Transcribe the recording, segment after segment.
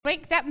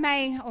week. That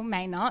may or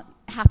may not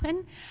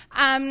happen.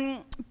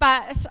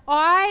 But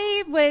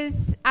I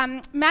was,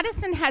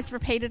 Madison has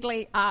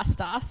repeatedly asked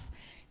us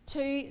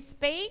to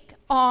speak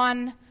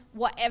on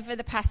whatever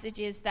the passage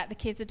is that the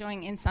kids are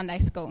doing in Sunday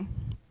school.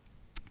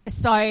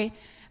 So, and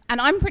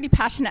I'm pretty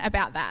passionate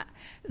about that.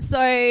 So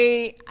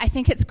I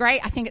think it's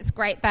great. I think it's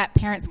great that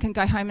parents can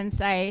go home and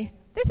say,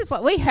 this is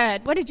what we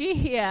heard. What did you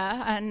hear?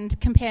 And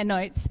compare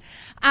notes.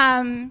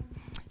 Next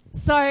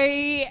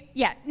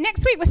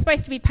week was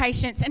supposed to be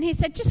patience, and he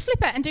said, just flip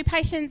it and do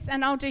patience,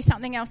 and I'll do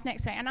something else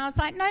next week. And I was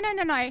like, no.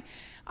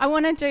 I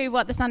want to do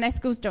what the Sunday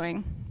school's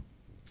doing.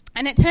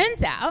 And it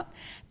turns out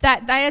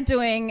that they are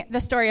doing the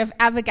story of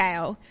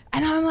Abigail.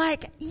 And I'm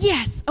like,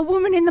 yes, a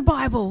woman in the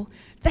Bible.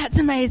 That's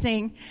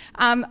amazing.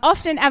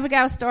 Often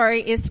Abigail's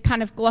story is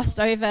kind of glossed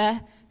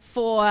over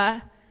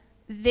for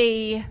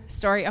the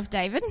story of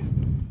David.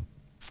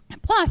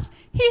 Plus,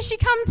 here she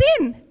comes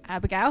in,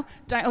 Abigail.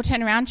 Don't all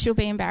turn around, she'll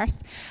be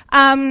embarrassed.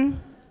 But,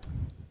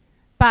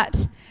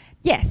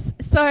 yes,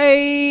 so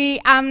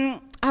I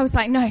was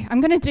like, no,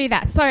 I'm going to do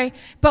that.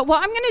 But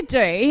what I'm going to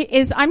do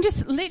is I'm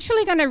just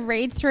literally going to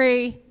read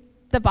through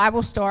the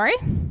Bible story,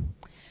 and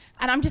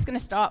I'm just going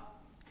to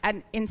stop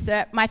and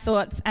insert my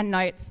thoughts and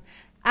notes.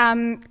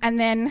 And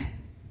then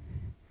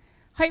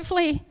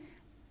hopefully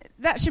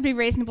that should be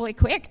reasonably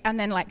quick, and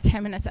then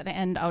 10 minutes at the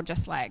end I'll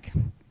just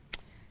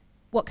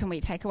what can we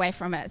take away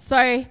from it? So,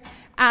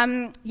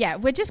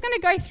 we're just going to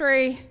go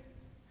through,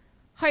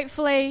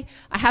 hopefully,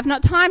 I have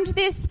not timed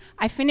this.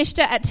 I finished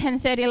it at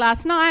 10:30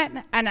 last night,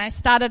 and I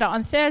started it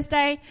on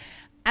Thursday,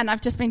 and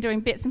I've just been doing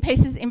bits and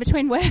pieces in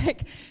between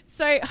work.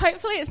 So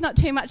hopefully it's not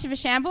too much of a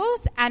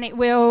shambles, and it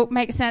will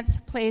make sense.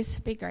 Please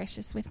be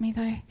gracious with me,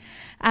 though.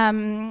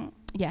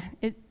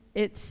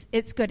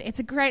 It's good. It's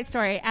a great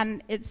story,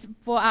 and it's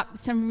brought up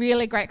some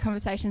really great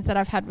conversations that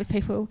I've had with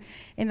people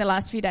in the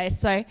last few days.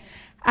 So,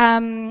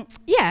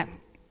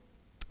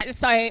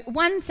 So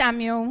 1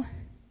 Samuel,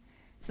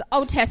 it's the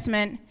Old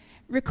Testament,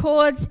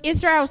 records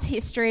Israel's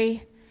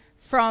history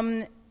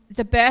from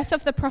the birth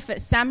of the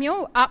prophet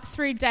Samuel up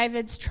through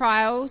David's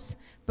trials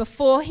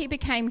before he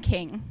became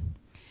king.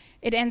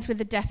 It ends with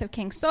the death of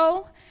King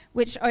Saul,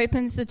 which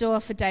opens the door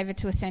for David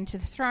to ascend to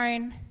the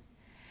throne.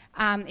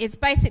 It's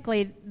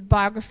basically the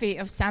biography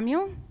of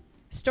Samuel,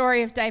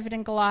 story of David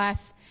and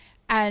Goliath,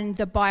 and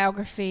the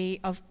biography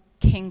of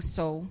King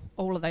Saul.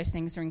 All of those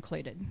things are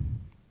included.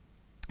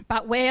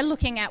 But we're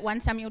looking at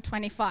 1 Samuel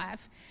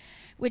 25,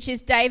 which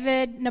is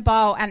David,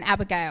 Nabal, and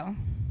Abigail.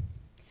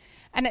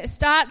 And it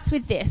starts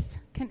with this.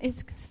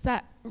 Is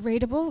that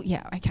readable?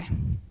 Yeah, okay.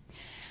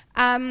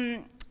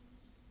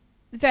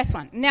 Verse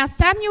 1. Now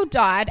Samuel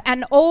died,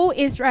 and all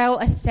Israel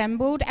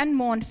assembled and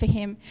mourned for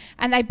him,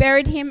 and they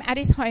buried him at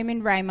his home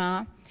in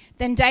Ramah.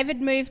 Then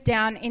David moved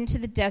down into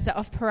the desert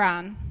of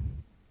Paran.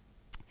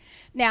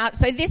 Now,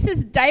 so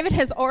David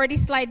has already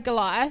slayed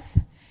Goliath,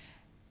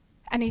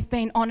 and he's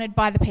been honoured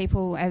by the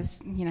people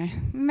as,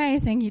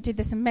 amazing, you did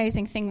this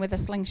amazing thing with a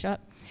slingshot.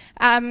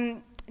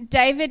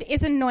 David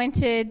is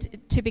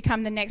anointed to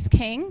become the next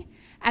king,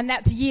 and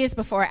that's years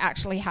before it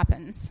actually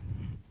happens.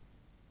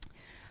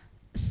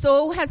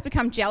 Saul has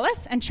become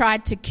jealous and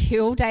tried to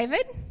kill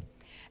David,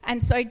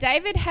 and so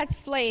David has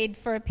fled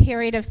for a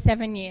period of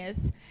 7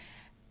 years.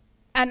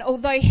 And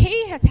although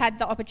he has had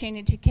the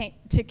opportunity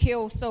to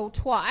kill Saul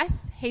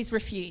twice, he's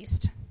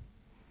refused.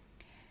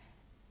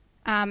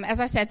 As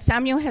I said,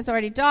 Samuel has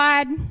already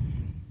died,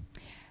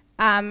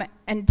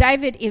 and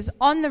David is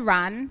on the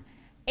run.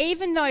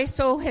 Even though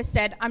Saul has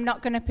said, I'm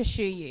not going to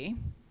pursue you,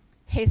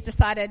 he's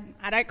decided,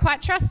 I don't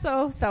quite trust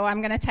Saul, so I'm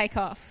going to take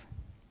off.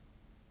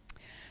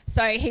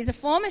 So he's a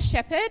former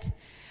shepherd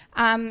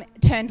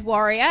turned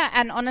warrior,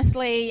 and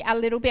honestly a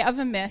little bit of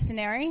a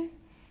mercenary.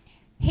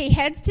 He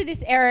heads to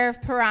this area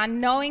of Paran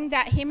knowing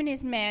that him and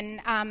his men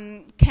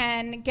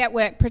can get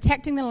work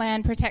protecting the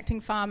land,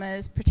 protecting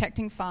farmers,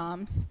 protecting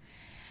farms.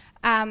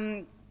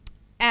 And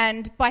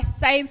by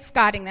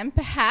safeguarding them,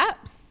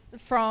 perhaps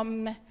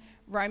from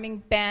roaming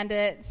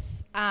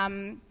bandits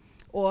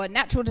or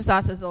natural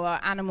disasters or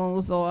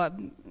animals or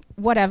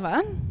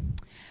whatever,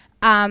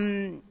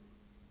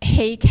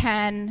 he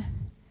can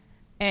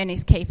earn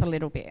his keep a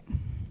little bit.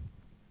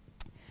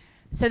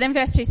 So then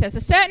verse 2 says, a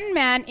certain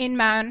man in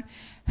Maon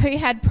who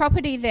had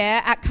property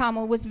there at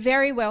Carmel was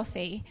very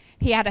wealthy.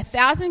 He had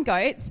 1,000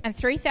 goats and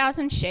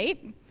 3,000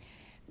 sheep,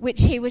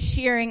 which he was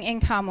shearing in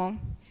Carmel.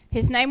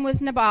 His name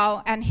was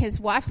Nabal, and his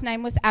wife's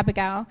name was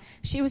Abigail.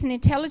 She was an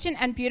intelligent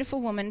and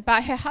beautiful woman,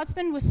 but her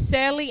husband was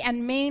surly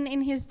and mean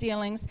in his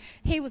dealings.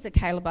 He was a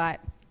Calebite,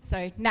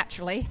 so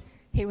naturally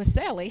he was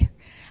surly.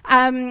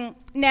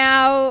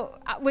 Now,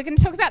 we're going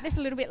to talk about this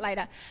a little bit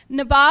later.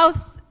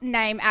 Nabal's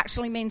name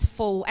actually means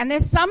fool, and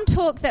there's some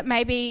talk that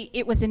maybe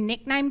it was a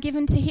nickname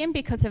given to him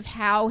because of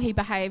how he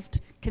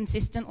behaved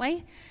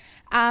consistently.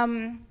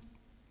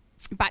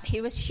 But he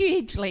was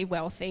hugely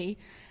wealthy.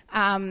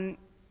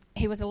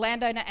 He was a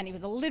landowner, and he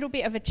was a little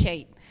bit of a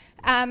cheat.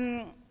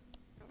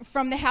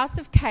 From the house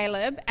of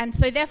Caleb, and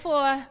so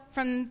therefore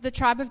from the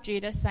tribe of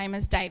Judah, same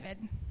as David.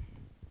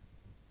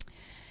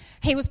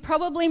 He was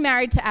probably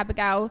married to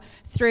Abigail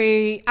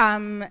through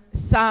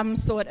some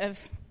sort of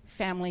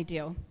family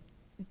deal.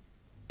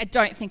 I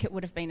don't think it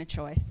would have been a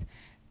choice.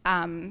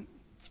 You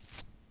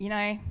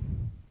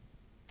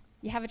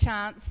have a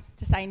chance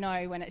to say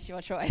no when it's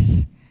your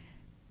choice.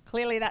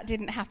 Clearly that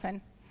didn't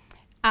happen.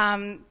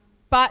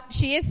 But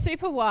she is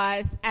super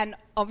wise and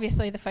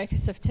obviously the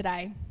focus of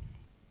today.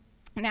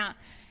 Now,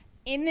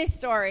 in this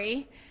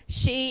story,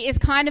 she is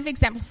kind of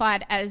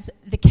exemplified as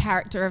the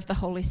character of the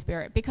Holy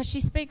Spirit because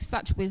she speaks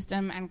such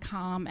wisdom and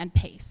calm and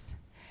peace.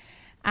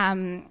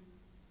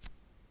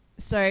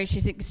 So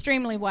she's an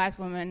extremely wise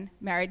woman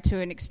married to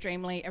an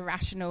extremely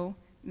irrational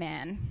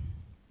man.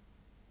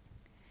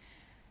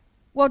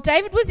 While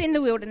David was in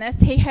the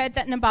wilderness, he heard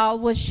that Nabal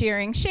was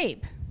shearing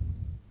sheep.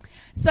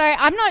 So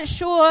I'm not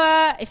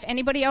sure if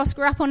anybody else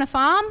grew up on a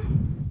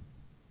farm.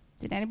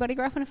 Did anybody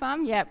grow up on a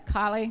farm? Yep,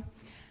 Carly.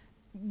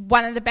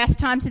 One of the best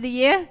times of the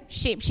year,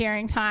 sheep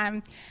shearing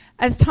time.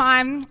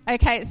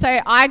 Okay, so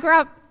I grew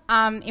up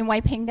in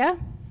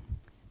Waipinga.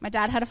 My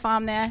dad had a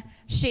farm there.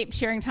 Sheep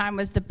shearing time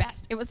was the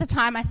best. It was the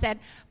time I said,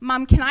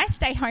 Mum, can I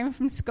stay home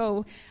from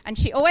school? And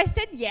she always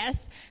said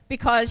yes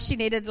because she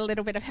needed a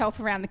little bit of help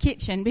around the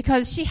kitchen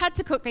because she had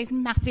to cook these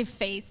massive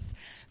feasts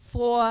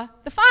for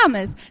the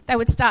farmers. They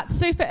would start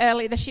super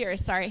early, the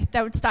shearers, sorry.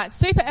 They would start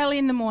super early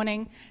in the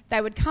morning.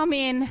 They would come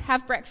in,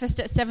 have breakfast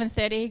at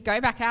 7:30, go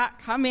back out,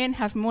 come in,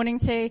 have morning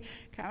tea,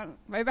 go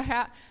back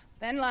out,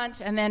 then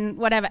lunch, and then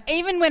whatever.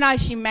 Even when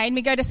she made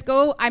me go to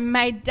school, I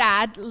made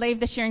Dad leave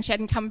the shearing shed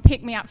and come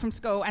pick me up from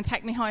school and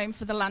take me home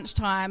for the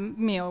lunchtime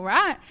meal,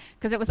 right?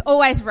 Because it was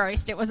always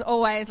roast. It was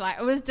always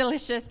it was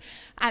delicious.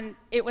 And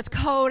it was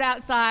cold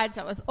outside,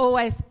 so it was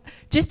always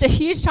just a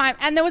huge time.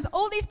 And there was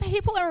all these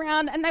people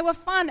around, and they were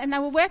fun, and they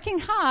were working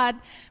hard,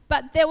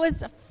 but there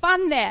was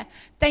fun there.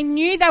 They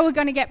knew they were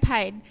going to get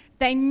paid.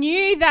 They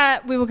knew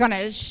that we were going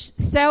to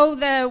sell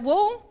the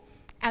wool,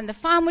 and the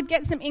farm would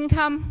get some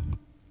income.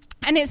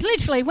 And it's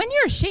literally, when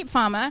you're a sheep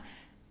farmer,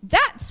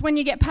 that's when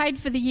you get paid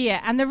for the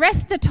year. And the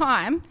rest of the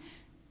time,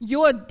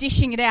 you're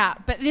dishing it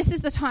out. But this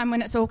is the time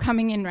when it's all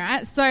coming in,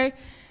 right? So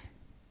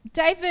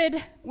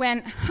David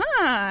went,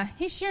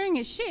 he's shearing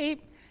his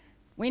sheep.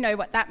 We know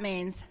what that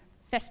means.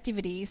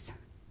 Festivities.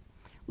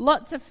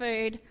 Lots of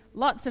food,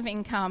 lots of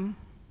income.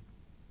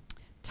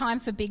 Time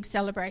for big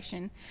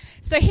celebration.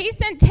 So he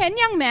sent 10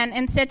 young men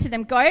and said to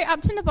them, go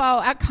up to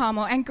Nabal at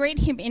Carmel and greet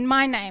him in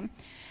my name.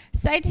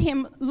 Say to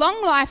him,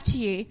 long life to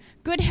you,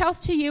 good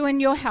health to you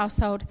and your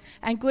household,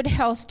 and good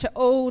health to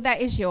all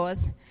that is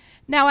yours.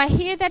 Now I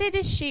hear that it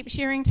is sheep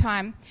shearing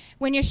time.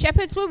 When your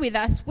shepherds were with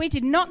us, we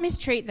did not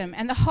mistreat them,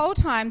 and the whole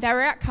time they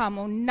were at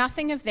Carmel,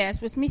 nothing of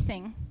theirs was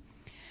missing.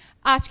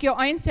 Ask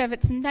your own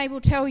servants, and they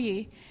will tell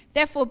you.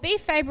 Therefore be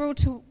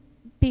favourable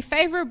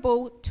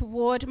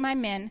toward my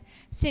men,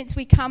 since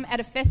we come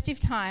at a festive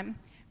time.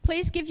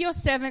 Please give your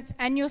servants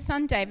and your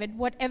son David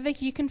whatever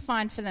you can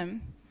find for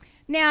them.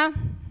 Now,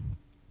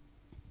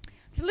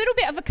 it's a little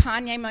bit of a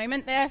Kanye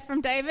moment there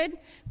from David,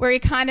 where he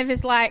kind of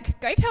is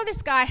like, go tell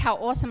this guy how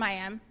awesome I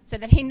am, so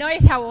that he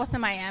knows how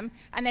awesome I am,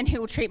 and then he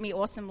will treat me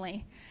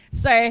awesomely.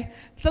 So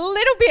it's a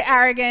little bit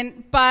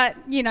arrogant, but,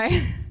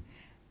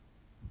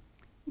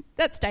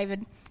 that's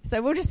David. So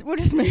we'll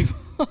just move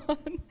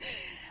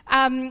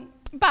on.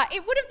 But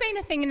it would have been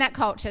a thing in that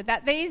culture,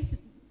 that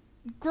these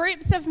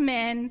groups of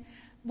men,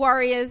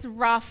 warriors,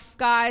 rough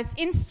guys,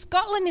 in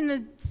Scotland in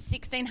the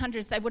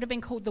 1600s, they would have been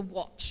called the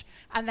Watch,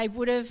 and they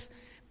would have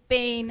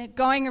been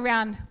going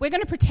around, we're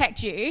going to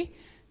protect you,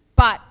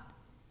 but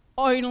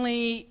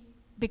only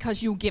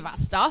because you'll give us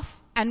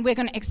stuff, and we're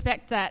going to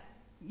expect that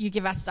you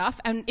give us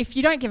stuff, and if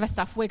you don't give us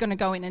stuff, we're going to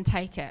go in and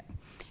take it,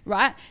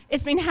 right?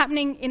 It's been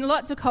happening in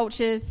lots of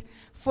cultures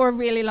for a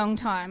really long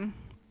time.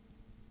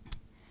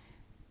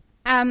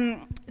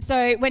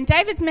 So when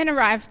David's men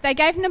arrived, they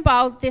gave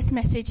Nabal this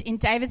message in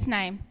David's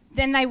name.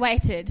 Then they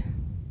waited.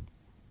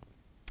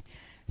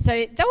 So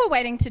they were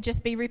waiting to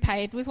just be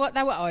repaid with what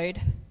they were owed.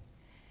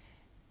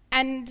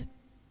 And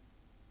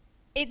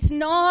it's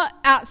not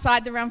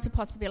outside the realms of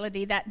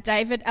possibility that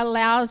David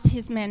allows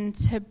his men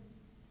to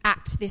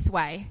act this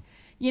way.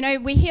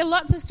 We hear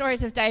lots of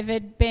stories of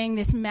David being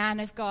this man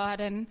of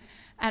God and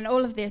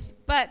all of this,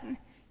 but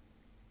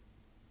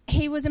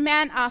he was a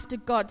man after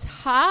God's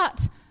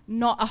heart,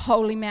 not a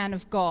holy man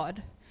of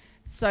God.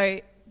 So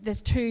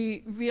there's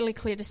two really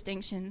clear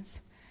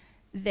distinctions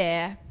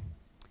there.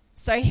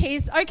 So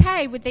he's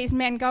okay with these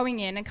men going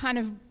in and kind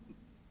of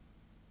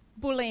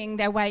bullying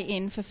their way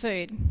in for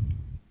food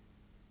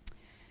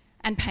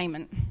and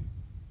payment.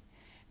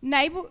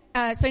 Nabal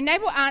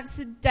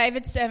answered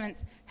David's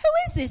servants, who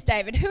is this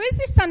David? Who is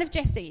this son of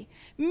Jesse?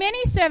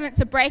 Many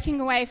servants are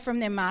breaking away from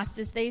their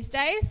masters these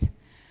days.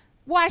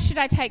 Why should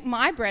I take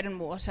my bread and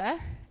water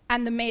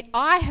and the meat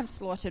I have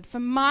slaughtered for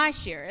my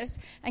shearers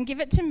and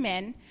give it to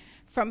men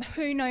from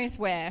who knows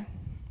where?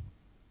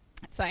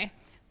 So, a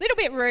little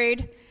bit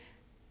rude.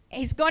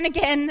 He's gone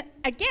again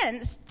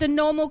against the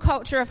normal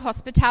culture of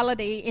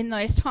hospitality in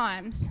those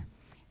times.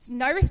 There's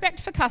no respect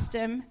for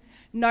custom,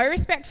 no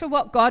respect for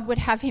what God would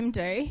have him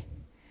do,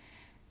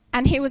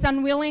 and he was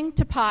unwilling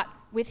to part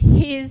with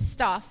his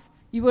stuff,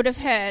 you would have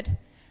heard,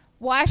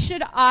 "Why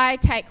should I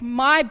take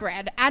my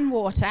bread and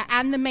water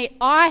and the meat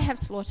I have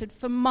slaughtered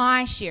for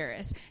my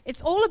shearers?"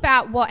 It's all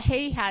about what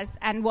he has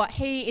and what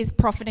he is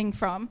profiting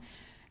from,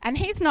 and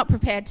he's not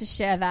prepared to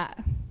share that.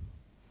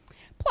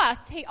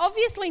 Plus, he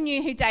obviously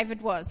knew who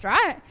David was,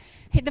 right?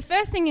 The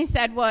first thing he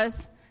said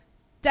was,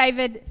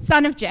 "David,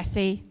 son of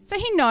Jesse." So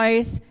he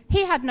knows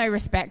he had no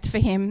respect for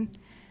him.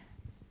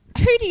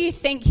 Who do you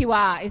think you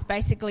are is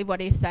basically what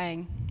he's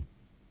saying.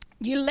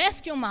 You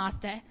left your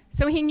master.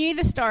 So he knew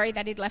the story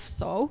that he'd left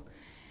Saul.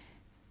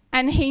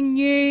 And he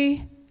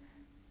knew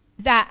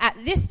that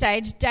at this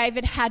stage,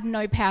 David had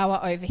no power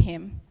over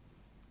him.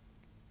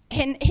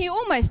 And he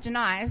almost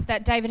denies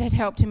that David had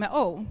helped him at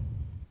all.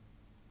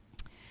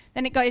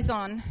 Then it goes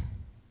on.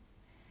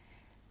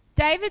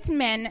 David's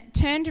men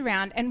turned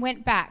around and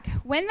went back.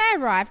 When they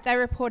arrived, they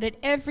reported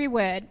every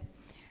word.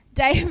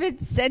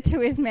 David said to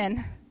his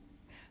men,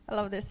 I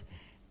love this,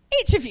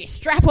 "Each of you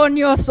strap on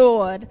your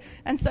sword."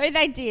 And so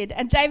they did,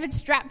 and David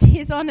strapped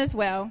his on as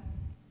well.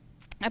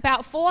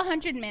 About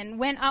 400 men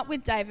went up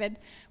with David,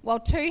 while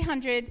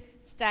 200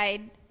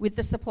 stayed with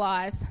the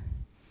supplies.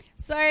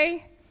 So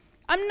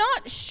I'm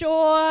not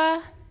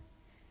sure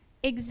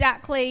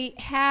exactly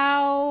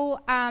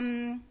how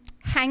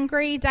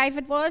hangry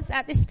David was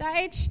at this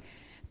stage.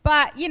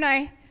 But, you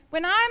know,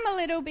 when I'm a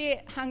little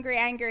bit hungry,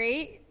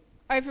 angry,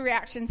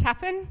 overreactions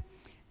happen.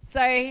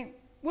 So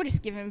we'll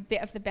just give him a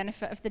bit of the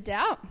benefit of the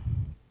doubt.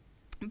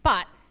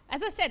 But,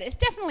 as I said, it's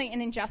definitely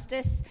an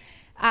injustice.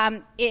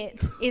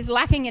 It is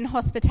lacking in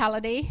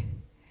hospitality.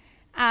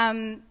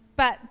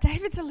 But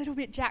David's a little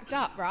bit jacked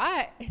up,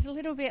 right? He's a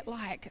little bit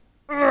like,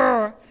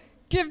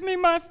 "Give me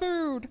my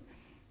food."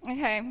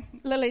 Okay,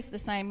 Lily's the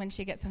same when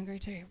she gets hungry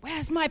too.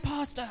 "Where's my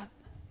pasta?"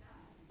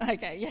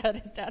 Okay, yeah,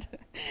 it is Dad.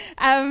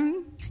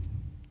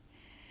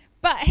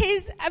 But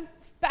he's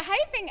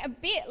behaving a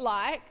bit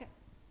like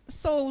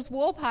Saul's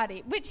war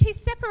party, which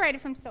he's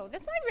separated from Saul.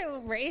 There's no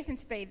real reason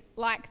to be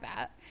like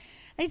that.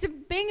 He's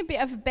being a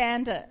bit of a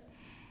bandit.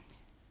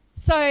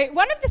 So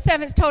one of the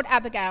servants told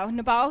Abigail,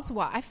 Nabal's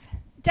wife,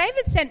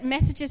 "David sent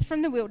messages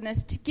from the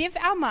wilderness to give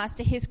our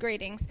master his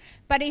greetings,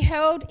 but he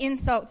hurled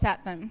insults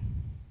at them."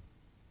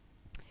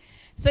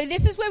 So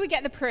this is where we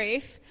get the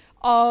proof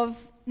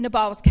of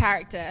Nabal's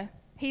character.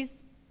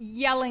 He's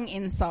yelling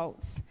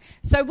insults.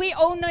 So we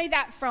all know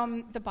that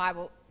from the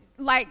Bible.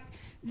 Like,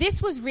 this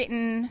was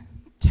written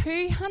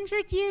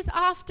 200 years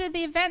after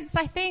the events,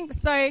 I think.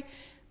 So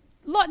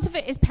lots of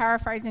it is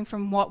paraphrasing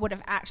from what would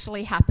have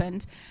actually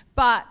happened.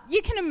 But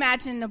you can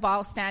imagine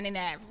Nabal standing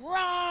there,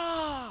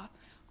 "Rah!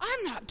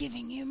 I'm not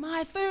giving you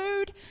my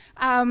food."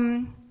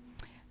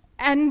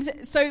 And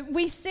so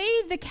we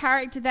see the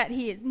character that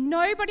he is.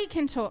 Nobody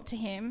can talk to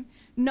him.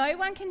 No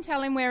one can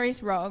tell him where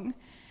he's wrong.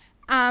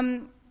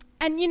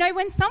 And, you know,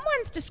 when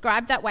someone's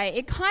described that way,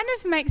 it kind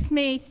of makes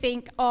me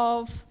think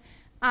of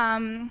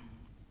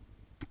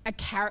a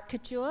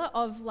caricature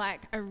of,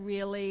 like, a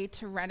really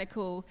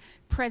tyrannical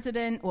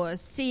president or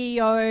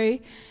CEO.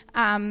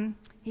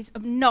 He's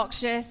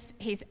obnoxious,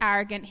 he's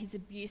arrogant, he's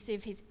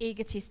abusive, he's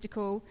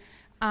egotistical,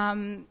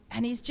 and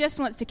he just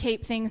wants to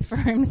keep things for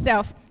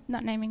himself.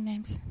 Not naming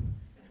names.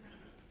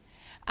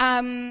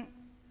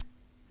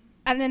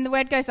 And then the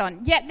word goes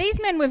on. "Yet these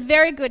men were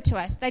very good to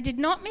us. They did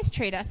not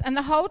mistreat us. And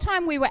the whole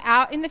time we were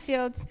out in the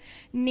fields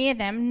near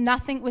them,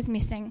 nothing was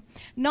missing.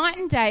 Night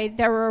and day,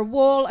 there were a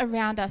wall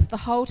around us the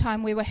whole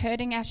time we were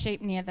herding our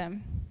sheep near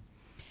them."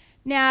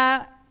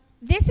 Now,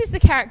 this is the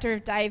character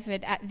of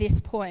David at this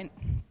point.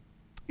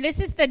 This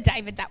is the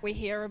David that we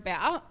hear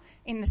about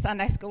in the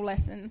Sunday school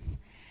lessons.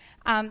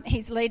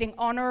 He's leading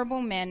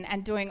honourable men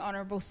and doing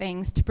honourable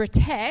things to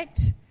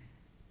protect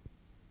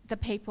the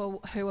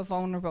people who are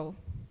vulnerable.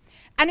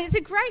 And it's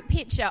a great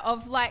picture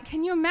of, like,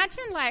 can you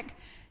imagine, like,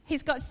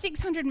 he's got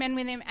 600 men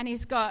with him and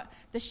he's got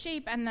the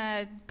sheep and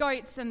the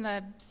goats and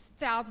the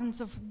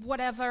thousands of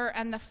whatever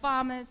and the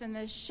farmers and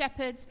the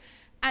shepherds,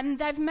 and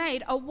they've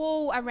made a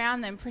wall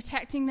around them,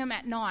 protecting them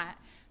at night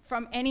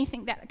from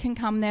anything that can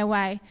come their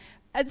way.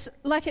 It's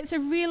a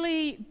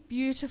really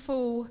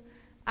beautiful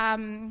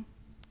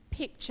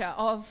picture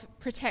of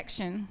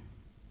protection.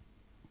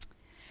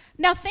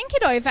 Now think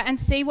it over and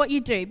see what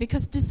you do,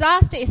 because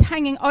disaster is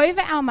hanging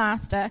over our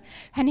master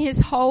and his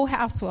whole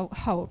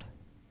household.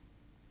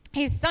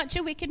 He is such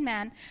a wicked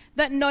man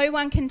that no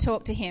one can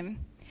talk to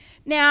him.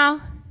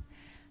 Now,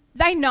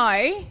 they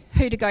know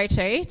who to go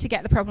to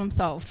get the problem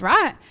solved,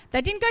 right?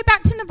 They didn't go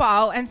back to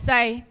Nabal and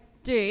say,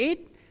 "Dude,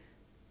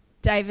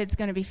 David's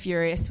going to be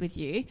furious with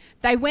you."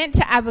 They went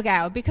to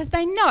Abigail because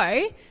they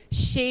know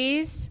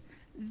she's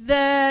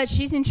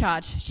in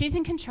charge. She's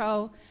in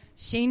control.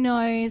 She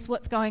knows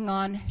what's going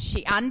on.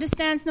 She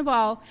understands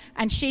Nabal,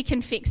 and she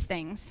can fix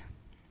things.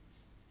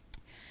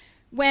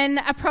 When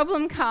a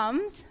problem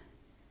comes,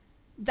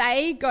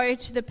 they go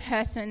to the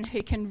person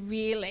who can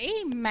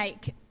really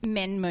make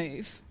men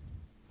move.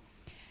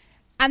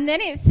 And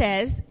then it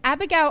says,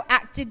 Abigail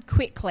acted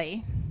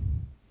quickly.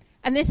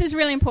 And this is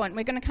really important.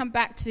 We're going to come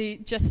back to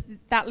just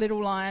that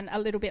little line a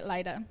little bit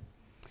later.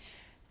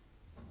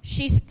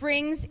 she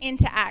springs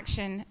into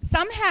action.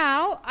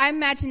 Somehow, I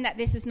imagine that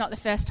this is not the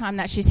first time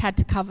that she's had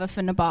to cover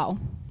for Nabal.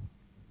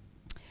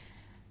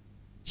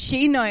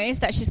 She knows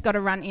that she's got to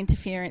run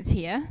interference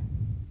here.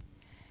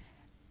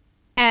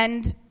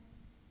 And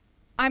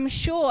I'm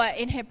sure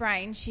in her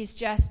brain she's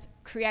just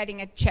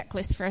creating a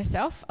checklist for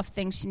herself of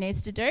things she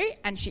needs to do,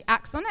 and she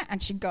acts on it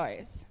and she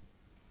goes.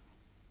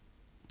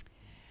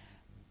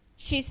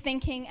 She's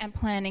thinking and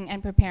planning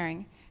and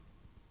preparing.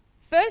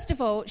 First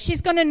of all,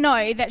 she's going to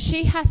know that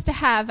she has to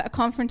have a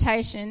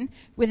confrontation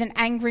with an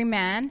angry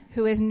man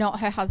who is not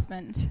her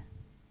husband.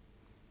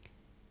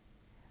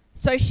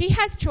 So she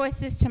has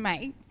choices to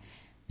make.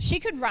 She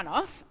could run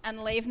off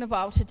and leave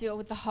Nabal to deal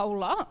with the whole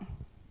lot.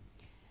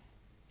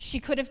 She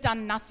could have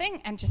done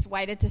nothing and just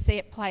waited to see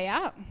it play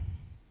out.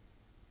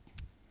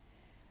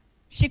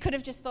 She could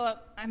have just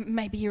thought,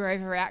 maybe you're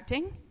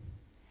overreacting.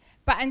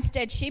 But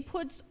instead, she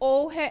puts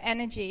all her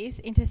energies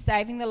into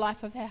saving the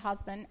life of her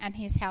husband and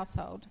his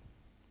household.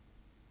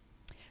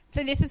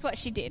 So this is what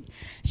she did.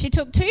 She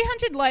took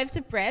 200 loaves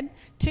of bread,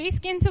 2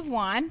 skins of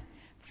wine,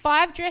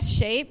 5 dressed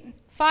sheep,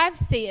 5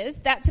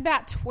 seahs, that's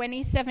about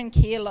 27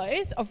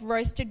 kilos of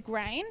roasted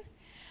grain,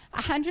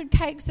 100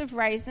 cakes of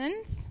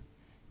raisins.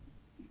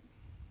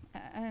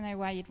 I don't know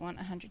why you'd want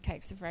 100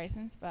 cakes of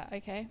raisins, but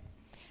okay.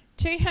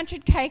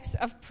 200 cakes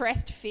of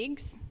pressed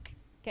figs,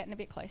 getting a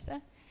bit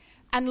closer,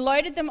 and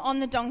loaded them on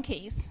the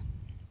donkeys.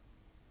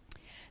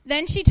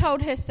 Then she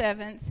told her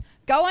servants,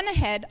 "Go on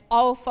ahead,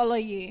 I'll follow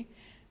you."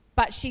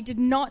 But she did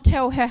not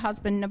tell her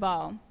husband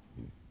Nabal.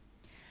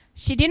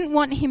 She didn't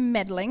want him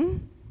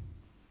meddling.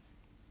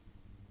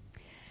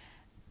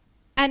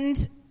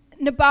 And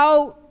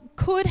Nabal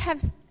could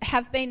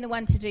have been the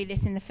one to do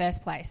this in the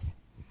first place.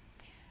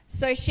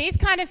 So she's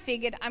kind of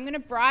figured, I'm going to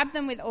bribe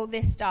them with all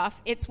this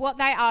stuff. It's what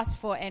they asked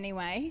for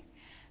anyway,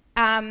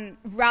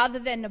 rather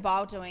than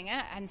Nabal doing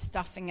it and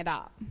stuffing it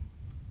up.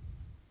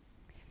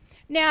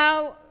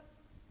 Now,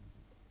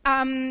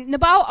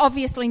 Nabal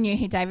obviously knew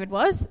who David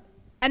was,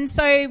 and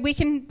so we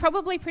can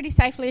probably pretty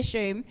safely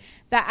assume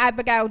that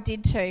Abigail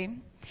did too.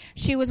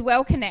 She was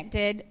well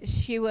connected,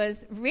 she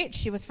was rich,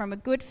 she was from a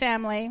good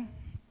family,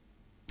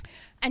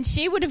 and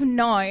she would have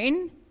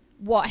known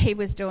what he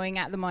was doing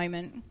at the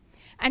moment.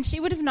 And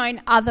she would have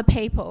known other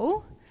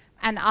people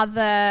and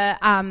other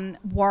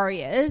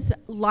warriors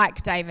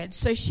like David.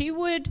 So she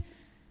would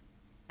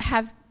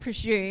have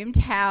presumed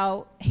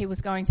how he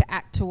was going to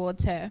act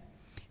towards her.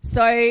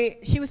 So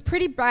she was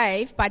pretty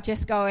brave by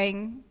just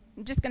going,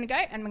 I'm just going to go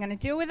and I'm going to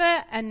deal with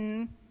it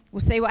and we'll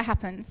see what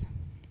happens.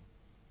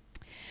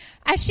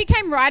 As she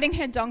came riding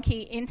her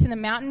donkey into the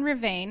mountain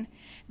ravine,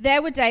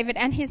 there were David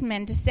and his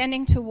men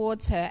descending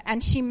towards her,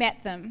 and she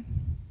met them.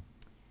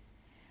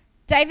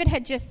 David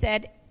had just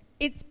said,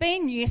 "It's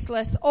been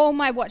useless, all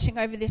my watching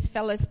over this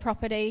fellow's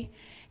property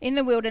in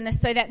the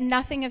wilderness so that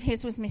nothing of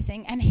his was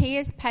missing, and he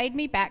has paid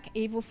me back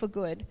evil for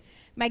good.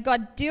 May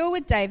God deal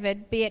with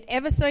David, be it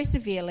ever so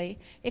severely,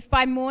 if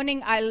by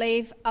morning I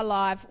leave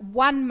alive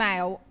one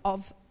male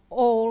of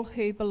all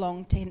who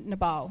belong to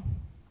Nabal."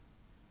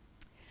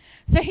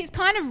 So he's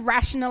kind of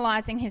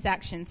rationalising his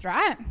actions,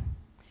 right?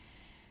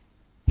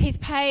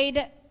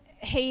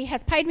 He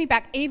has paid me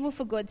back evil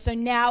for good, so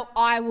now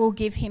I will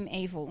give him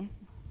evil.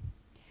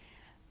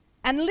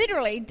 And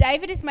literally,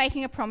 David is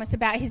making a promise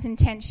about his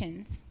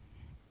intentions.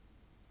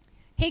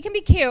 He can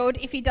be killed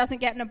if he doesn't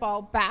get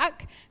Nabal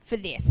back for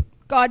this.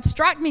 God,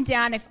 strike me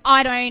down if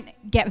I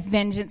don't get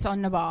vengeance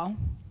on Nabal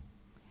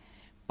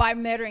by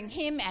murdering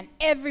him and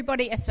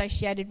everybody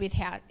associated with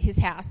his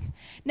house.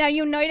 Now,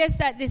 you'll notice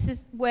that this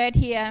is word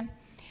here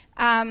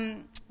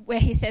where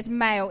he says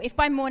male. If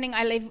by morning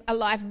I leave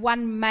alive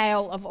one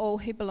male of all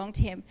who belong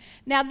to him.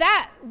 Now,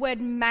 that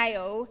word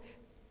male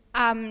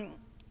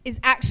is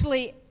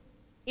actually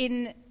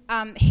in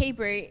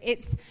Hebrew,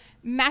 it's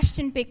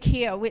mashtan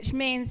bikir, which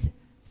means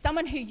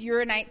someone who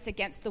urinates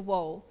against the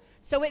wall.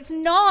 So it's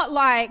not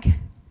like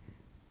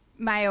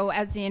male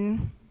as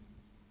in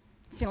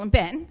Phil and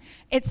Ben.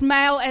 It's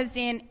male as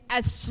in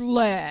a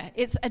slur.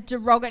 It's a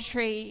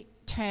derogatory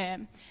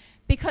term.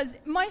 Because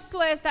most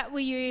slurs that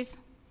we use,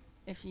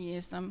 if you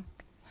use them,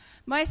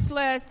 most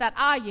slurs that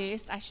are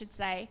used, I should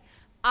say,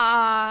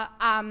 are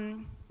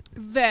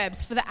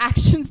verbs for the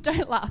actions,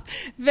 don't laugh,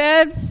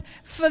 verbs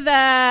for the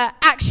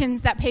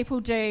actions that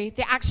people do,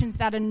 the actions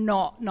that are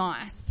not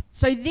nice.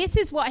 So this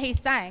is what he's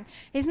saying.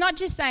 He's not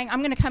just saying, I'm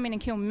going to come in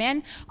and kill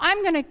men.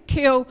 I'm going to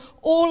kill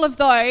all of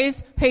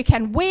those who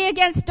can wee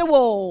against a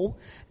wall,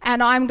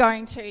 and I'm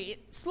going to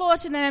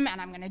slaughter them, and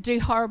I'm going to do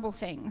horrible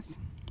things.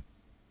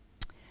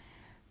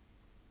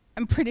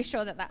 I'm pretty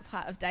sure that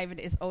part of David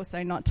is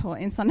also not taught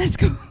in Sunday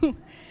school.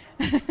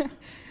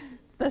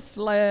 The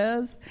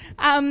slurs.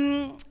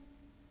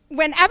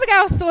 When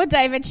Abigail saw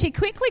David, she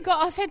quickly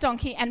got off her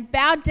donkey and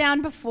bowed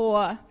down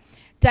before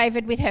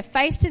David with her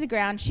face to the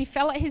ground. She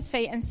fell at his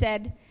feet and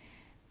said,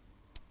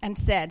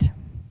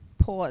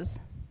 pause.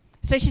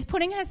 So she's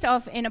putting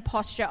herself in a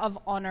posture of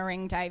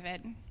honouring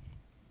David,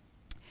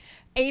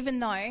 even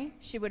though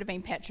she would have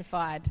been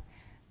petrified,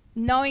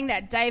 knowing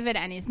that David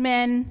and his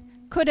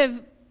men could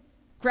have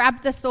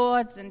grabbed the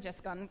swords and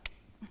just gone,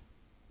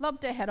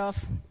 lobbed her head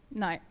off.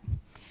 No.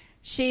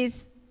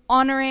 She's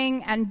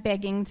honouring and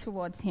begging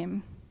towards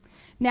him.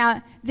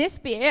 Now, this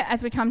bit,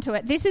 as we come to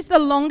it, this is the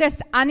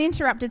longest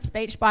uninterrupted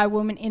speech by a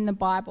woman in the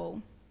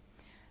Bible.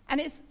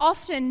 And it's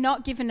often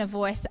not given a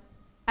voice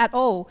at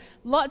all.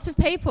 Lots of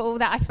people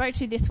that I spoke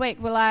to this week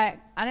were like,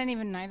 I don't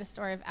even know the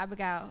story of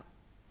Abigail.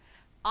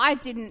 I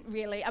didn't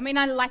really, I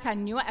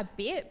knew it a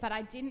bit, but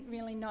I didn't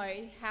really know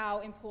how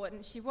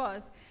important she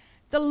was.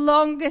 The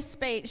longest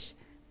speech,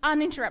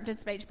 uninterrupted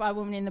speech by a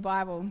woman in the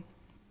Bible.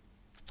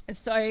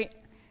 So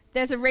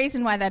there's a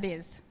reason why that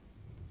is.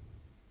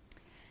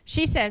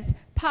 She says,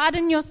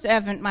 "Pardon your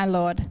servant, my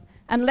Lord,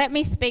 and let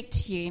me speak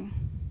to you.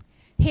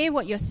 Hear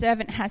what your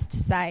servant has to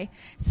say."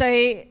 So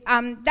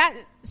that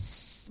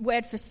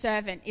word for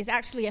servant is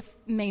actually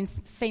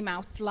means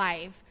female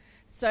slave.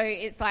 So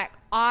it's like,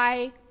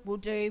 I will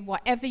do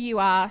whatever you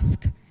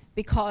ask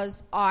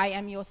because I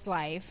am your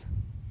slave.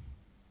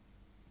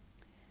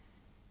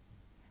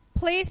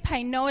 "Please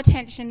pay no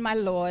attention, my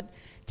Lord,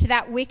 to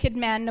that wicked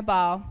man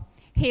Nabal.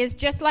 He is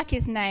just like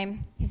his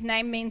name. His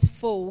name means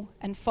fool,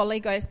 and folly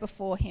goes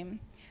before him."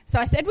 So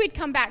I said we'd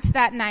come back to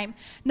that name.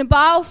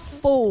 Nabal,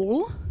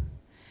 fool,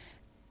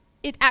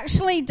 it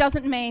actually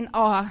doesn't mean,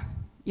 oh,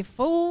 you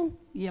fool,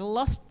 you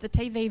lost the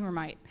TV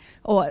remote.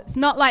 Or it's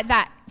not like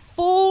that.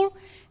 Fool,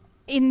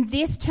 in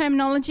this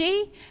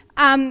terminology,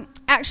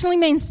 actually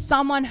means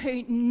someone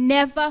who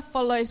never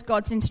follows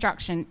God's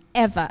instruction,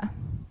 ever.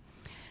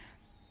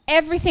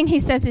 Everything he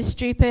says is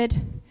stupid.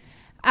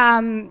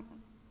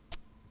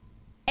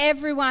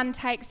 Everyone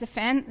takes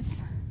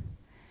offence.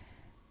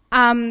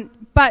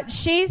 But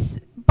she's,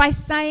 by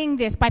saying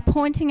this, by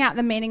pointing out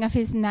the meaning of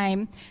his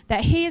name,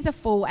 that he is a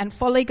fool and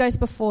folly goes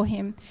before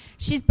him,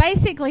 she's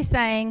basically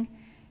saying,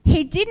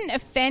 he didn't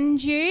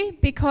offend you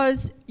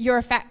because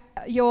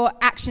your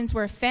actions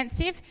were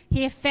offensive.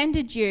 He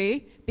offended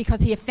you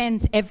because he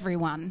offends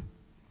everyone.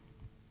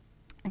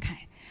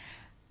 Okay.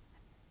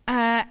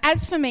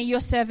 "As for me, your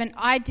servant,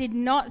 I did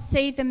not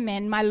see the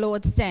men my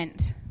Lord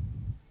sent."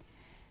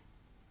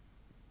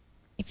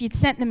 If you'd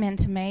sent the men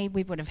to me,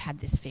 we would have had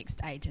this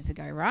fixed ages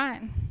ago,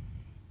 right?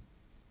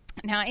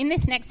 Now, in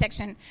this next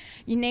section,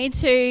 you need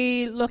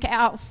to look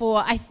out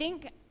for, I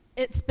think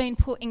it's been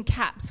put in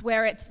caps,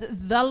 where it's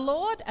the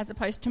Lord as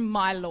opposed to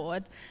my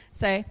Lord.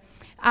 So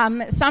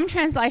some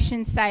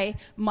translations say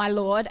my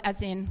Lord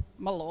as in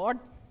my Lord,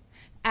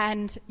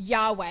 and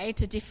Yahweh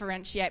to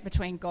differentiate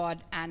between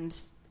God and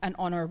an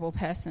honourable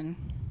person.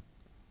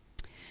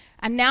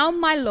 "And now,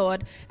 my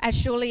Lord, as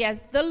surely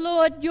as the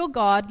Lord your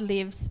God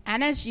lives,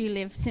 and as you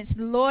live, since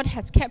the Lord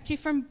has kept you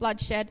from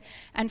bloodshed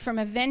and from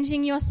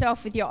avenging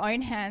yourself with your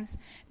own hands,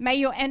 may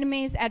your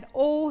enemies and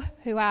all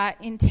who are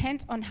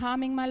intent on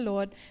harming my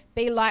Lord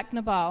be like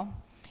Nabal.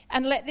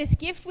 And let this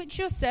gift which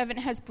your servant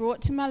has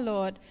brought to my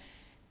Lord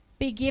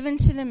be given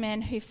to the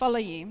men who follow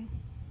you.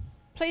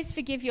 Please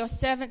forgive your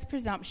servant's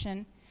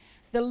presumption.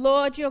 The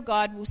Lord your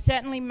God will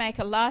certainly make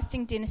a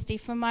lasting dynasty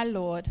for my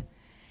Lord,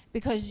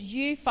 because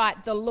you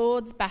fight the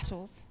Lord's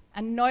battles,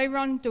 and no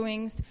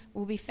wrongdoings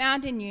will be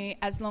found in you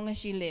as long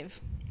as you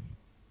live."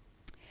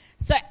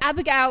 So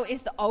Abigail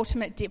is the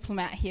ultimate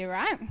diplomat here,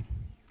 right?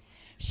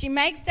 She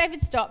makes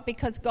David stop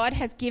because God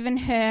has given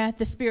her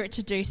the Spirit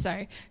to do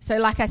so. So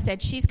like I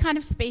said, she's kind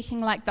of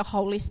speaking like the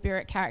Holy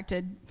Spirit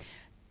character,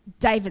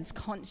 David's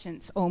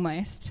conscience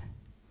almost.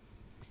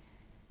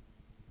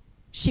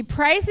 She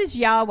praises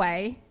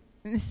Yahweh.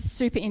 And this is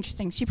super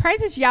interesting. She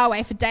praises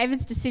Yahweh for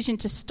David's decision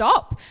to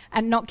stop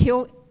and not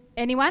kill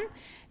anyone,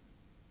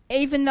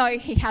 even though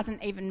he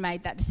hasn't even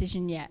made that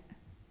decision yet.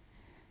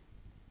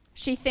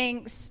 She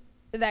thinks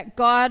that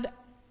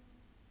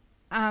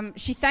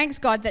she thanks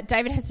God that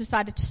David has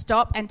decided to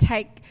stop and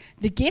take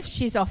the gift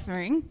she's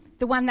offering,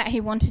 the one that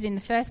he wanted in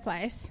the first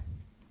place,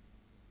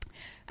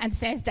 and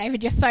says,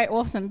 "David, you're so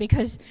awesome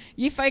because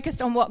you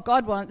focused on what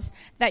God wants,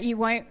 that you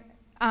won't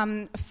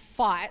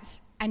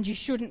fight, and you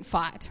shouldn't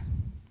fight."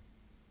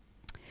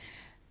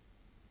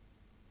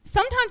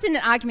 Sometimes in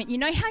an argument, you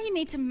know how you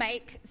need to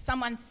make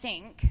someone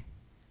think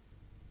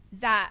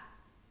that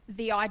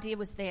the idea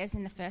was theirs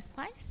in the first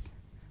place?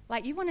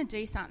 Like, you want to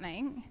do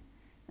something.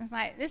 It's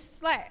like, this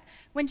is like,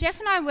 when Jeff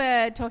and I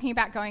were talking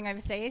about going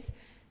overseas,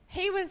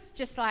 he was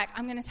just like,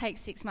 I'm going to take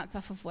 6 months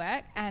off of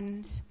work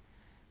and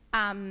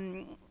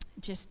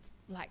just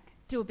like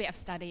do a bit of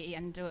study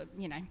and do it,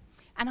 you know.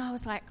 And I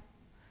was like,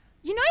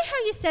 you know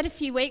how you said a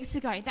few weeks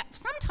ago that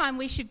sometime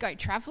we should go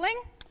travelling?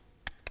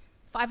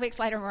 5 weeks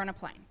later, we're on a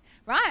plane.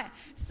 Right?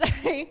 So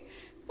it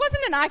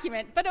wasn't an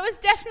argument, but it was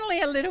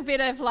definitely a little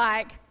bit of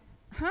like,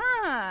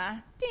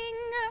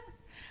 ding.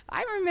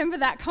 I remember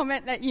that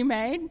comment that you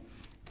made.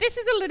 This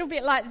is a little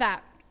bit like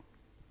that.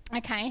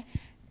 Okay?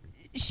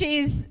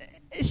 She's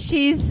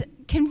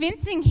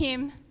convincing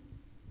him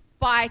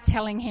by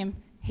telling him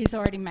he's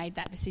already made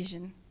that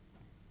decision.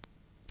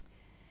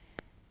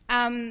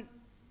 And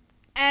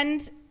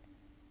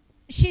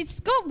she's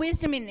got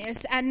wisdom in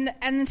this and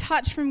a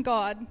touch from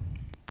God.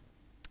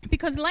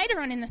 Because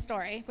later on in the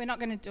story, we're not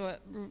going to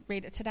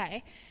read it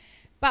today,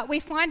 but we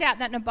find out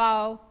that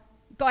Nabal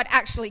God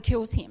actually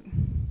kills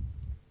him.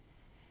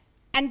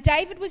 And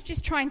David was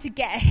just trying to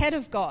get ahead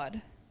of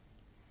God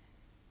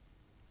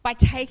by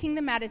taking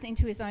the matters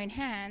into his own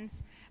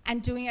hands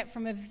and doing it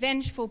from a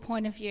vengeful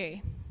point of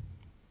view.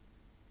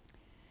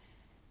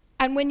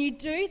 And when you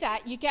do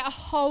that, you get a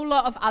whole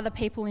lot of other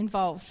people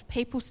involved.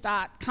 People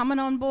start coming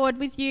on board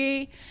with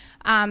you.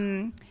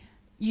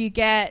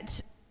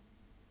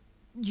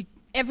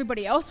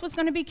 Everybody else was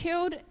going to be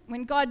killed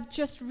when God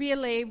just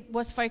really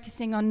was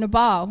focusing on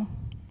Nabal.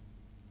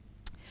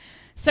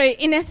 So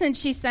in essence,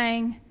 she's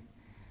saying,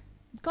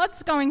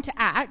 God's going to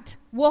act,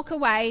 walk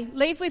away,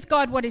 leave with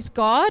God what is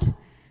God,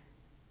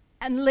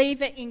 and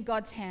leave it in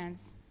God's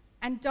hands.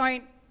 And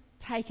don't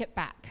take it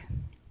back.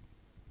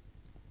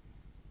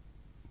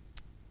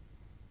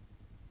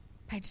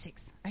 Page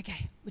 6.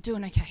 Okay, we're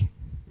doing okay.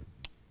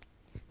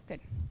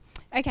 Good.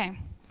 Okay.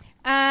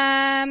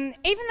 Even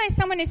though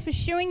someone is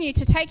pursuing you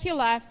to take your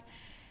life,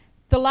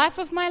 the life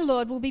of my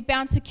Lord will be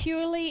bound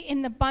securely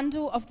in the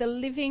bundle of the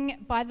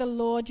living by the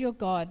Lord your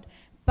God.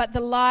 But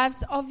the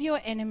lives of your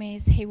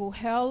enemies he will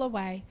hurl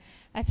away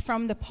as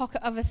from the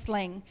pocket of a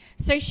sling.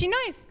 So she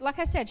knows, like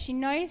I said, she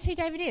knows who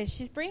David is.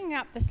 She's bringing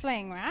up the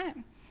sling, right?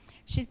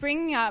 She's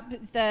bringing up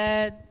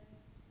the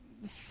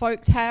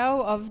folk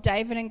tale of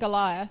David and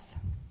Goliath.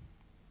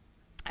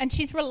 And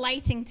she's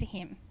relating to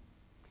him.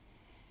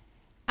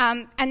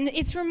 And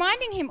it's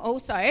reminding him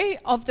also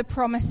of the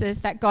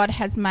promises that God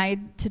has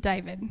made to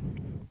David.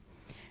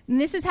 And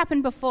this has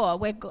happened before,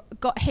 where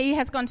he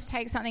has gone to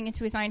take something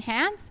into his own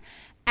hands,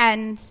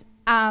 and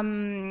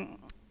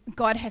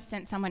God has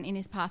sent someone in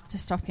his path to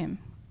stop him.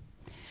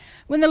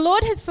 When the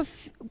Lord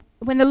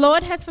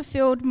has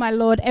fulfilled my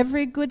Lord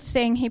every good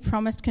thing he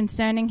promised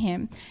concerning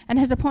him, and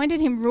has appointed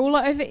him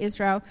ruler over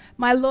Israel,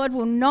 my Lord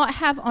will not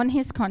have on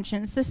his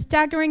conscience the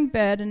staggering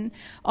burden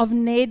of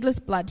needless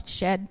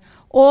bloodshed,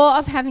 or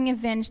of having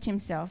avenged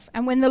himself.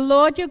 And when the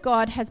Lord your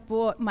God has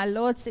brought my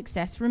Lord's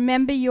success,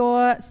 remember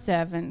your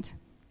servant.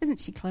 Isn't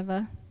she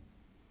clever?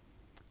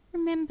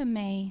 Remember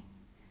me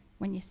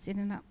when you're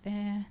sitting up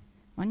there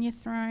on your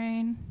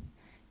throne.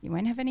 You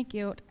won't have any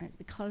guilt, and it's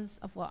because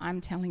of what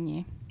I'm telling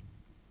you.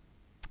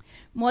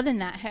 More than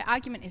that, her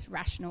argument is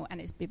rational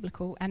and it's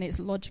biblical and it's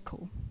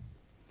logical.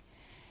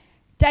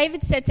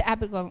 David said to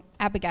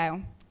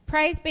Abigail,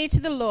 "Praise be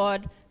to the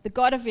Lord, the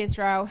God of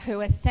Israel, who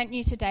has sent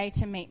you today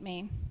to meet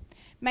me.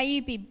 May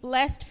you be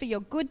blessed for your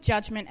good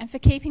judgment and for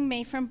keeping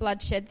me from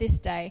bloodshed this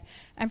day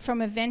and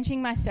from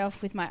avenging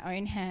myself with my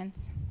own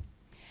hands.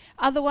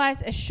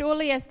 Otherwise, as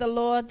surely as the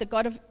Lord, the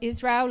God of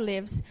Israel,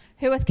 lives,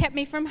 who has kept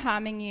me from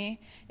harming you,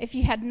 if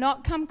you had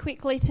not come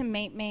quickly to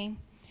meet me,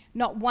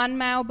 not one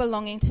male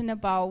belonging to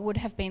Nabal would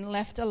have been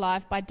left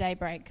alive by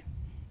daybreak."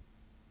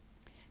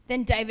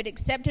 Then David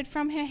accepted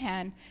from her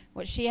hand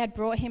what she had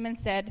brought him and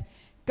said,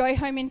 "Go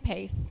home in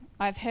peace.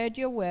 I've heard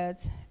your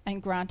words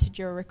and granted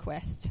your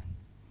request."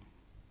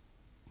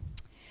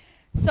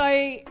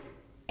 So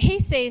he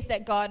sees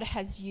that God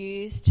has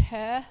used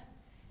her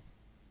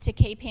to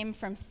keep him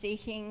from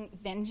seeking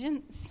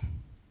vengeance,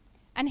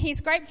 and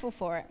he's grateful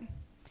for it.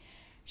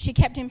 She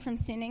kept him from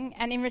sinning,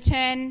 and in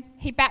return,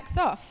 he backs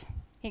off.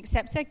 He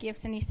accepts her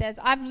gifts and he says,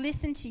 "I've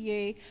listened to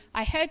you,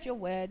 I heard your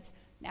words,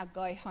 now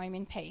go home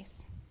in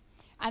peace."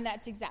 And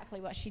that's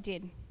exactly what she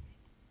did.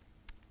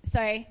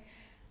 So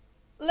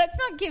let's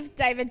not give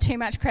David too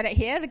much credit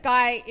here. The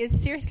guy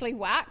is seriously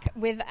whack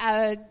with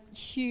a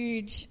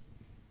huge,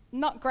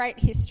 not great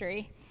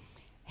history.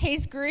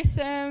 He's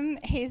gruesome,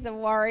 he's a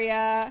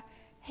warrior,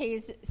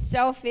 he's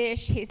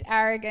selfish, he's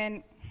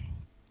arrogant,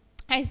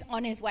 he's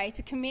on his way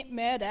to commit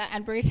murder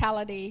and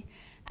brutality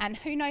and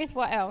who knows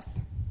what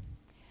else.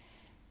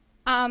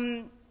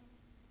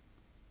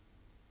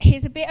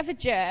 He's a bit of a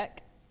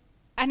jerk,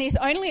 and he's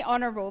only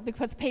honourable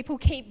because people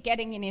keep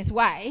getting in his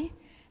way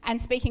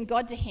and speaking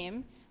God to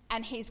him,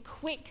 and he's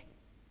quick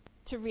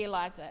to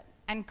realise it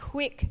and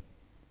quick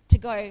to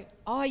go,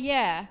 "Oh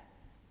yeah,"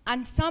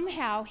 and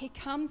somehow he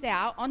comes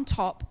out on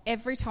top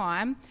every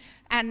time,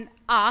 and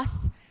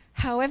us,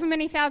 however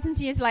many thousands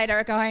of years later,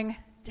 are going,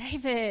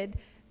 "David,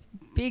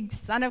 big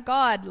son of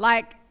God."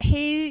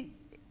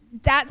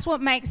 That's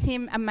what makes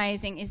him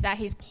amazing, is that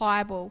he's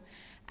pliable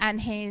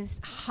and his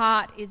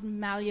heart is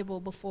malleable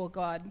before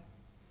God.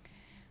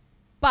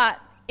 But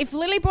if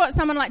Lily brought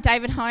someone like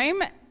David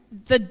home,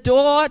 the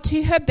door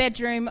to her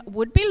bedroom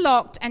would be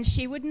locked and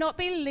she would not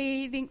be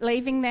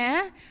leaving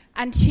there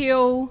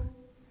until,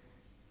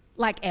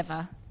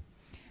 ever.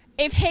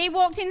 If he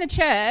walked in the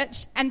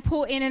church and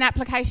put in an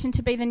application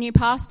to be the new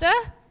pastor,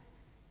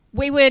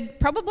 we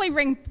would probably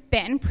ring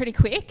Ben pretty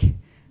quick,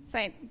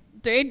 say,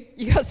 "Dude,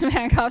 you got some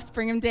handcuffs,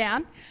 bring him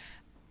down."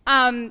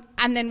 And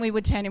then we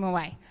would turn him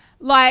away.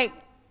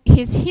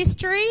 His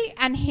history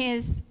and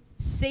his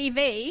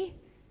CV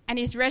and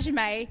his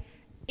resume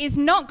is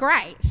not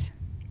great.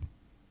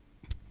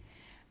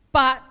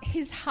 But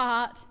his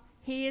heart,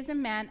 he is a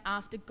man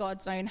after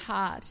God's own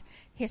heart.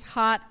 His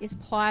heart is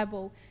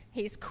pliable.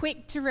 He's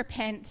quick to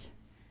repent,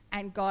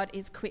 and God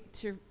is quick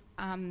to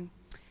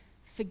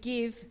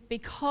forgive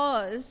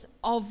because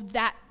of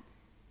that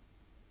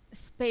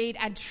speed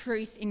and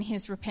truth in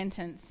his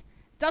repentance.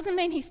 Doesn't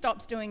mean he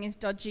stops doing his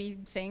dodgy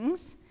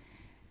things.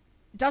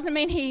 Doesn't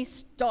mean he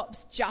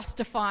stops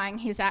justifying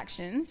his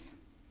actions.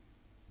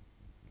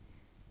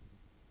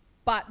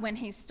 But when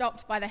he's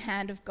stopped by the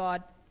hand of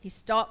God, he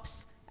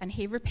stops and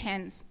he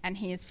repents and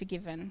he is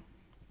forgiven.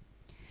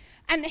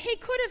 And he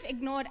could have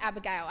ignored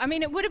Abigail. I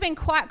mean, it would have been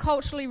quite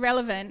culturally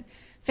relevant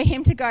for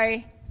him to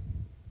go,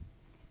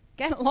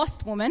 "Get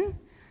lost, woman.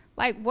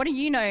 Like, what do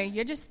you know?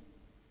 You're just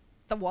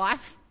the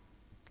wife.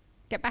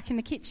 Get back in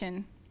the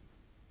kitchen."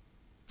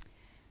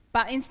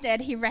 But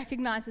instead, he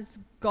recognizes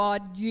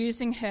God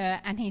using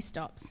her and he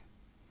stops.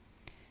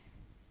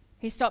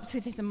 He stops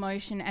with his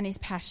emotion and his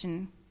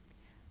passion.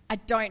 I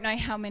don't know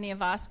how many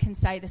of us can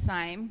say the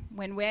same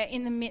when we're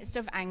in the midst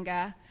of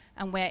anger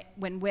and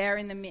when we're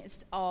in the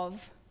midst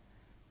of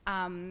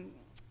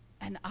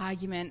an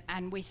argument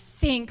and we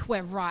think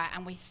we're right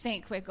and we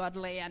think we're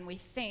godly and we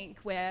think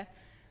we're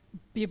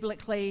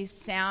biblically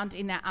sound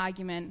in that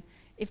argument.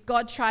 If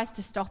God tries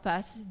to stop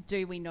us,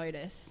 do we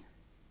notice?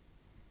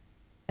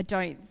 I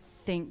don't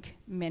think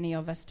many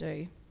of us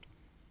do.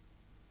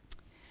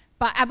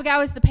 But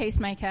Abigail is the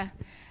peacemaker,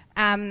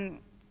 and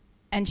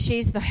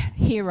she's the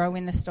hero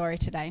in the story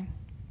today.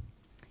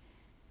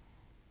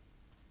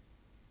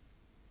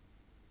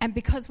 And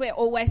because we're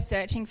always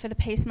searching for the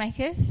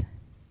peacemakers,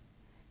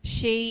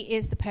 she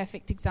is the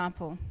perfect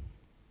example.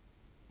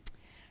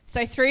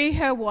 So through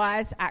her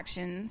wise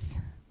actions,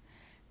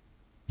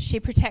 she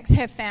protects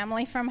her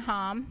family from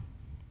harm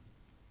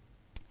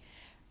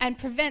and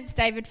prevents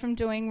David from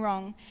doing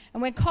wrong.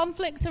 And when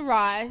conflicts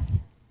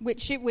arise,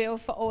 which it will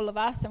for all of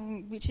us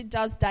and which it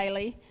does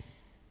daily,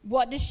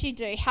 what does she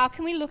do? How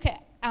can we look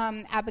at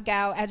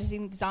Abigail as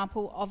an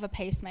example of a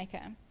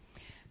peacemaker?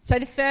 So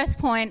the first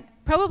point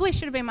probably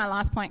should have been my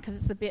last point because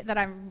it's the bit that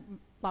I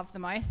love the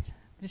most.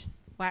 Just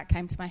why it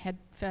came to my head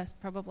first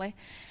probably.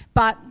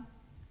 But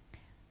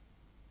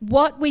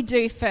what we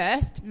do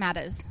first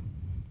matters.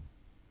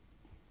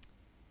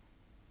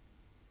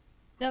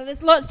 Now,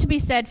 there's lots to be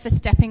said for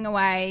stepping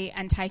away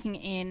and taking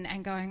it in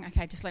and going,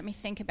 okay, just let me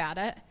think about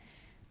it.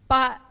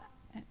 But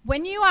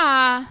when you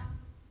are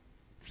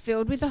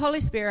filled with the Holy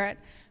Spirit,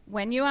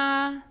 when you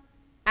are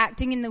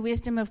acting in the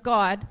wisdom of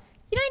God,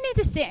 you don't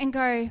need to sit and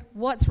go,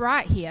 what's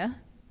right here?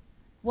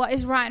 What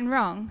is right and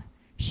wrong?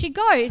 She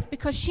goes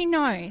because she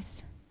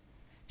knows.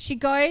 She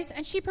goes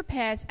and she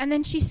prepares and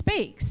then she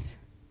speaks.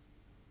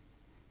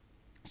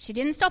 She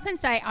didn't stop and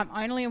say, I'm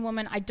only a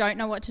woman, I don't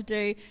know what to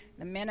do,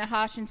 the men are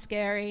harsh and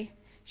scary.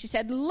 She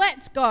said,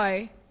 let's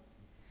go.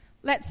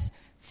 Let's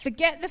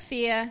forget the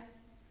fear.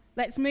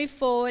 Let's move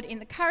forward in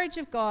the courage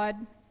of God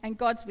and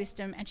God's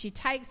wisdom. And she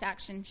takes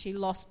action. She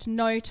lost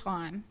no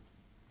time.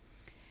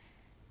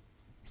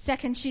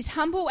 Second, she's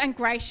humble and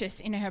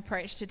gracious in her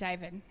approach to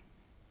David.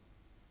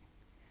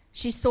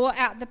 She sought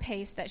out the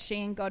peace that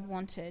she and God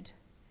wanted.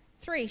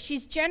 3,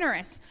 she's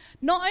generous,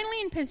 not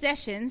only in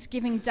possessions,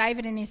 giving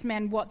David and his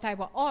men what they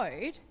were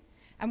owed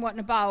and what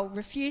Nabal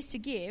refused to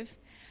give,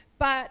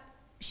 but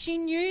she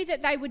knew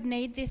that they would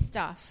need this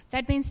stuff.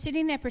 They'd been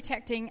sitting there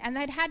protecting and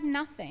they'd had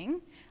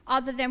nothing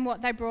other than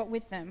what they brought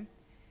with them.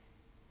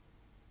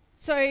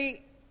 So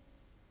it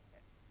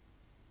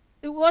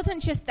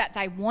wasn't just that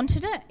they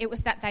wanted it, it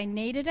was that they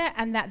needed it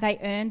and that they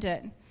earned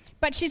it.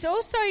 But she's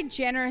also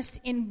generous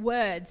in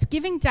words,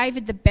 giving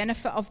David the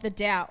benefit of the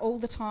doubt all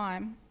the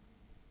time.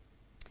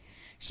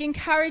 She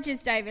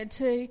encourages David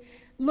to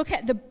look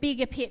at the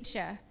bigger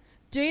picture,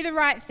 do the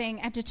right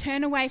thing and to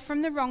turn away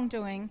from the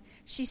wrongdoing.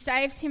 She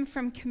saves him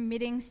from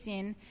committing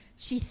sin.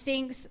 She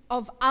thinks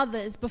of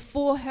others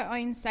before her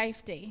own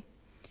safety.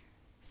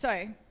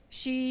 So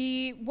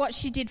what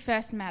she did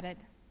first mattered.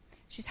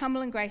 She's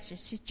humble and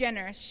gracious. She's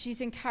generous.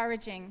 She's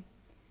encouraging.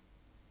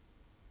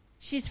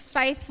 She's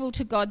faithful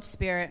to God's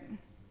Spirit.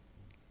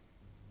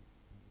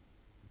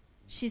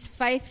 She's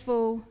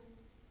faithful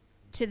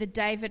to the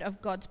David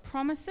of God's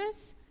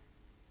promises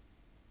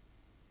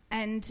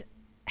and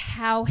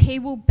how he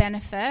will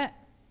benefit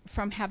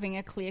from having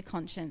a clear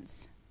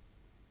conscience.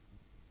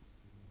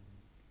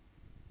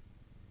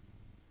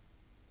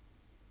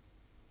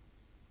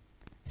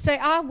 So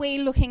are we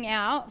looking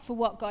out for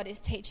what God is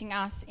teaching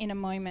us in a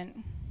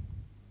moment?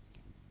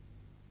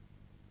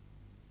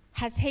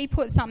 Has he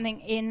put something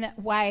in the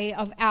way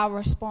of our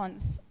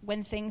response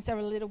when things are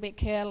a little bit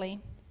curly?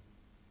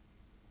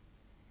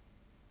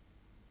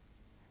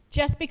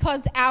 Just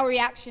because our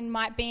reaction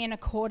might be in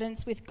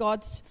accordance with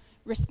God's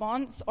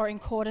response or in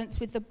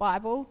accordance with the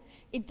Bible,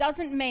 it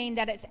doesn't mean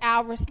that it's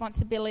our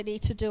responsibility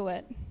to do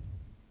it.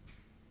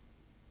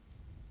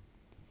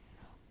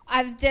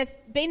 There's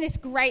been this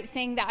great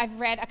thing that I've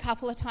read a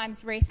couple of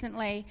times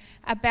recently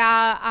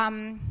about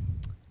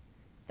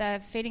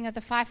the feeding of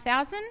the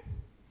 5,000.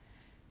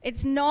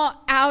 It's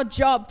not our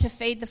job to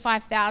feed the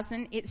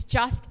 5,000. It's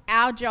just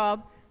our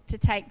job to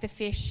take the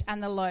fish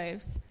and the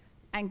loaves,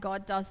 and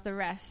God does the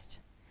rest.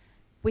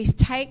 We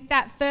take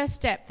that first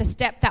step, the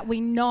step that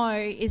we know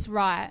is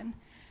right,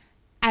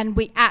 and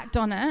we act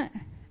on it,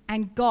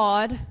 and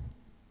God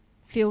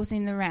fills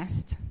in the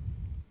rest.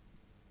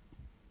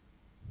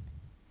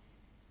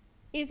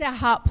 Is our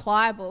heart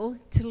pliable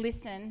to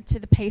listen to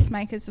the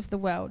peacemakers of the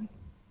world?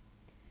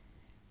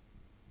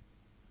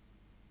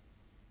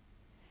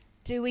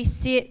 Do we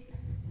sit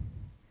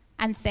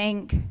and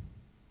think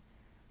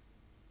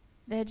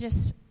they're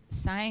just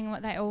saying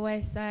what they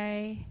always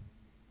say,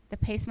 the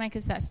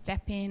peacemakers that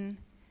step in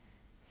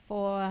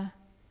for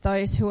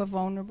those who are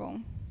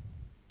vulnerable?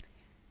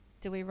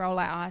 Do we roll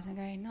our eyes and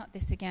go, not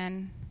this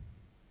again?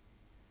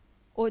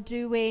 Or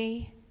do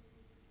we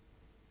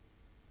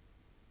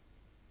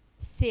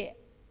sit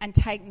and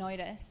take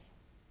notice,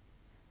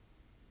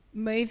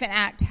 move and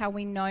act how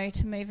we know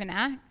to move and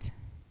act,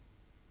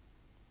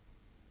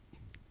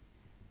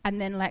 and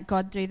then let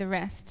God do the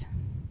rest?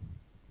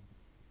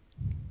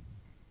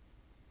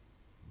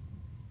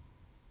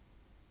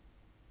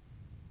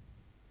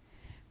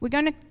 We're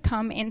going to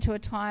come into a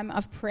time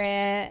of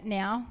prayer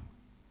now.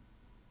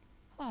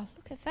 Oh,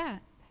 look at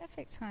that.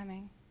 Perfect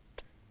timing.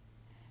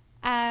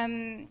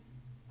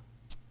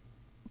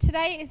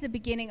 Today is the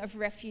beginning of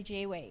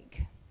Refugee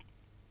Week.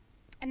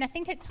 And I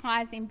think it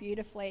ties in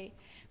beautifully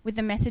with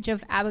the message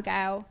of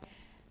Abigail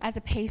as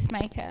a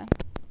peacemaker.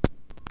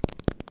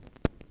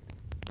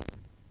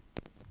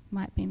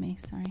 Might be me,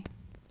 sorry.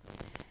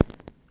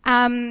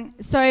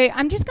 So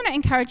I'm just going to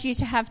encourage you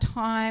to have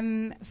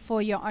time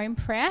for your own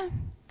prayer,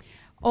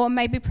 or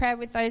maybe prayer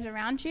with those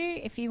around you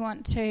if you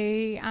want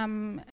to